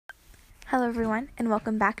Hello everyone, and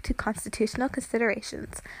welcome back to Constitutional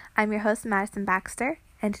Considerations. I'm your host, Madison Baxter,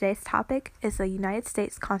 and today's topic is the United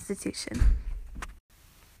States Constitution.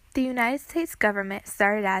 The United States government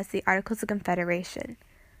started as the Articles of Confederation.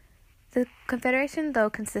 The Confederation, though,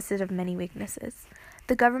 consisted of many weaknesses.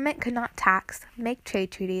 The government could not tax, make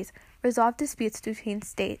trade treaties, resolve disputes between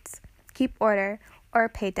states, keep order, or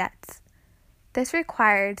pay debts. This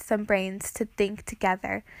required some brains to think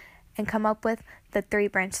together and come up with the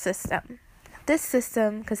three-branch system. This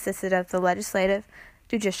system consisted of the legislative,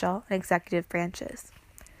 judicial, and executive branches.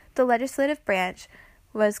 The legislative branch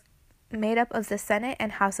was made up of the Senate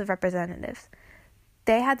and House of Representatives.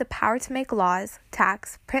 They had the power to make laws,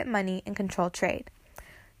 tax, print money, and control trade.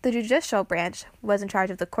 The judicial branch was in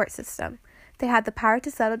charge of the court system. They had the power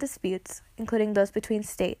to settle disputes, including those between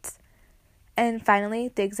states. And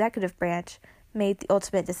finally, the executive branch made the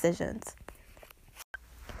ultimate decisions.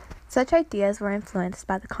 Such ideas were influenced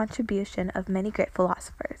by the contribution of many great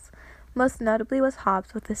philosophers. Most notably was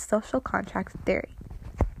Hobbes with his social contract theory.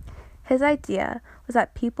 His idea was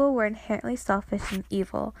that people were inherently selfish and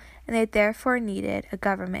evil, and they therefore needed a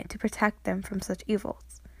government to protect them from such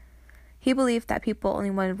evils. He believed that people only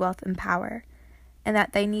wanted wealth and power, and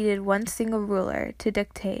that they needed one single ruler to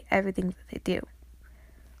dictate everything that they do.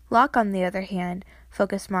 Locke, on the other hand,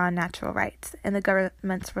 focused more on natural rights and the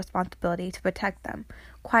government's responsibility to protect them,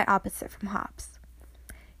 quite opposite from Hobbes.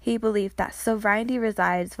 He believed that sovereignty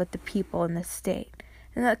resides with the people in the state,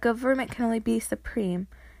 and that government can only be supreme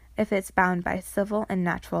if it's bound by civil and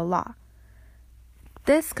natural law.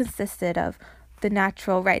 This consisted of the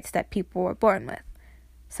natural rights that people were born with,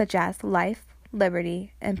 such as life,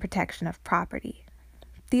 liberty, and protection of property.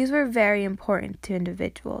 These were very important to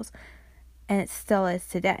individuals, and it still is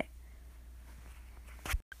today.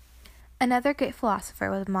 Another great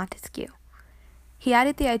philosopher was Montesquieu. He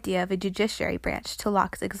added the idea of a judiciary branch to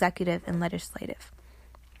Locke's executive and legislative.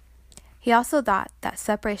 He also thought that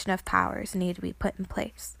separation of powers needed to be put in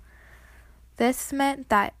place. This meant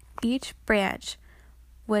that each branch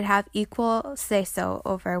would have equal say-so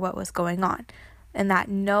over what was going on, and that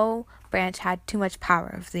no branch had too much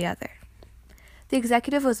power over the other. The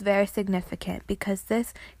executive was very significant because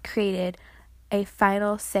this created a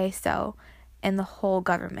final say-so in the whole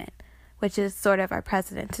government, which is sort of our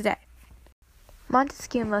president today.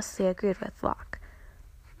 Montesquieu mostly agreed with Locke,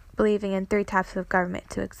 believing in three types of government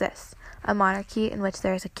to exist: a monarchy in which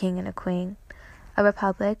there is a king and a queen, a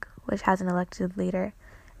republic which has an elected leader,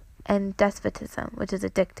 and despotism, which is a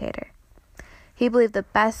dictator. He believed the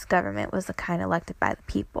best government was the kind elected by the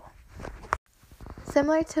people.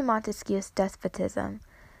 Similar to Montesquieu's despotism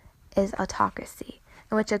is autocracy,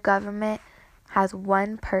 in which a government has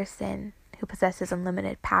one person who possesses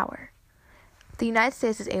unlimited power. The United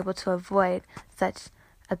States is able to avoid such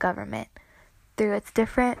a government through its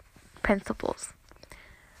different principles.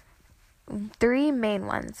 Three main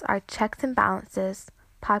ones are checks and balances,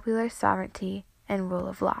 popular sovereignty, and rule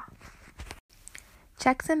of law.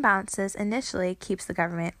 Checks and balances initially keeps the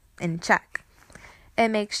government in check. It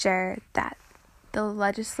makes sure that the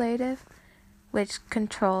legislative, which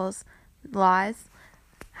controls laws,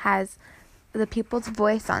 has the people's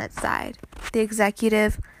voice on its side. The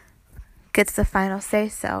executive gets the final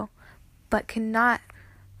say-so, but cannot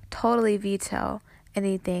totally veto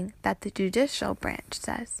anything that the judicial branch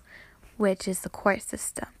says, which is the court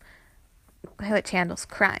system, which handles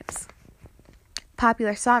crimes.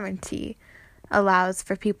 Popular sovereignty allows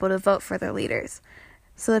for people to vote for their leaders,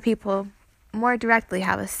 so the people more directly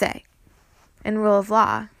have a say. And rule of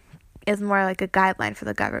law is more like a guideline for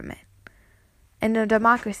the government. In a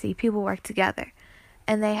democracy, people work together,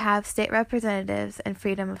 and they have state representatives and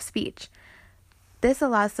freedom of speech. This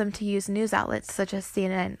allows them to use news outlets such as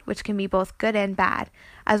CNN, which can be both good and bad,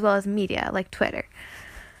 as well as media like Twitter.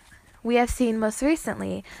 We have seen most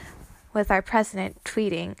recently, with our president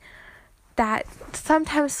tweeting, that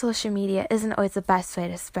sometimes social media isn't always the best way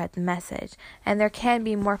to spread the message, and there can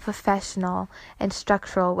be more professional and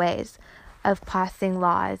structural ways of passing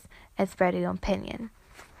laws and spreading opinion.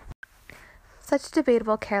 Such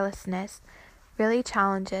debatable carelessness really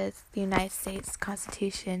challenges the United States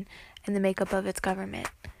Constitution and the makeup of its government.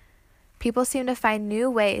 People seem to find new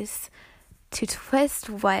ways to twist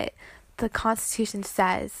what the Constitution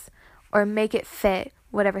says or make it fit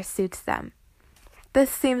whatever suits them. This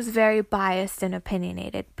seems very biased and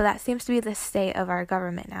opinionated, but that seems to be the state of our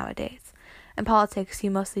government nowadays. In politics, you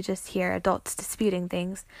mostly just hear adults disputing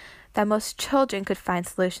things that most children could find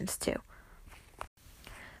solutions to.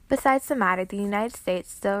 Besides the matter, the United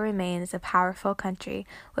States still remains a powerful country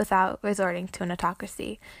without resorting to an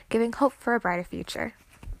autocracy, giving hope for a brighter future.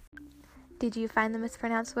 Did you find the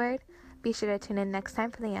mispronounced word? Be sure to tune in next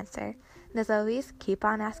time for the answer. And as always, keep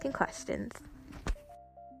on asking questions.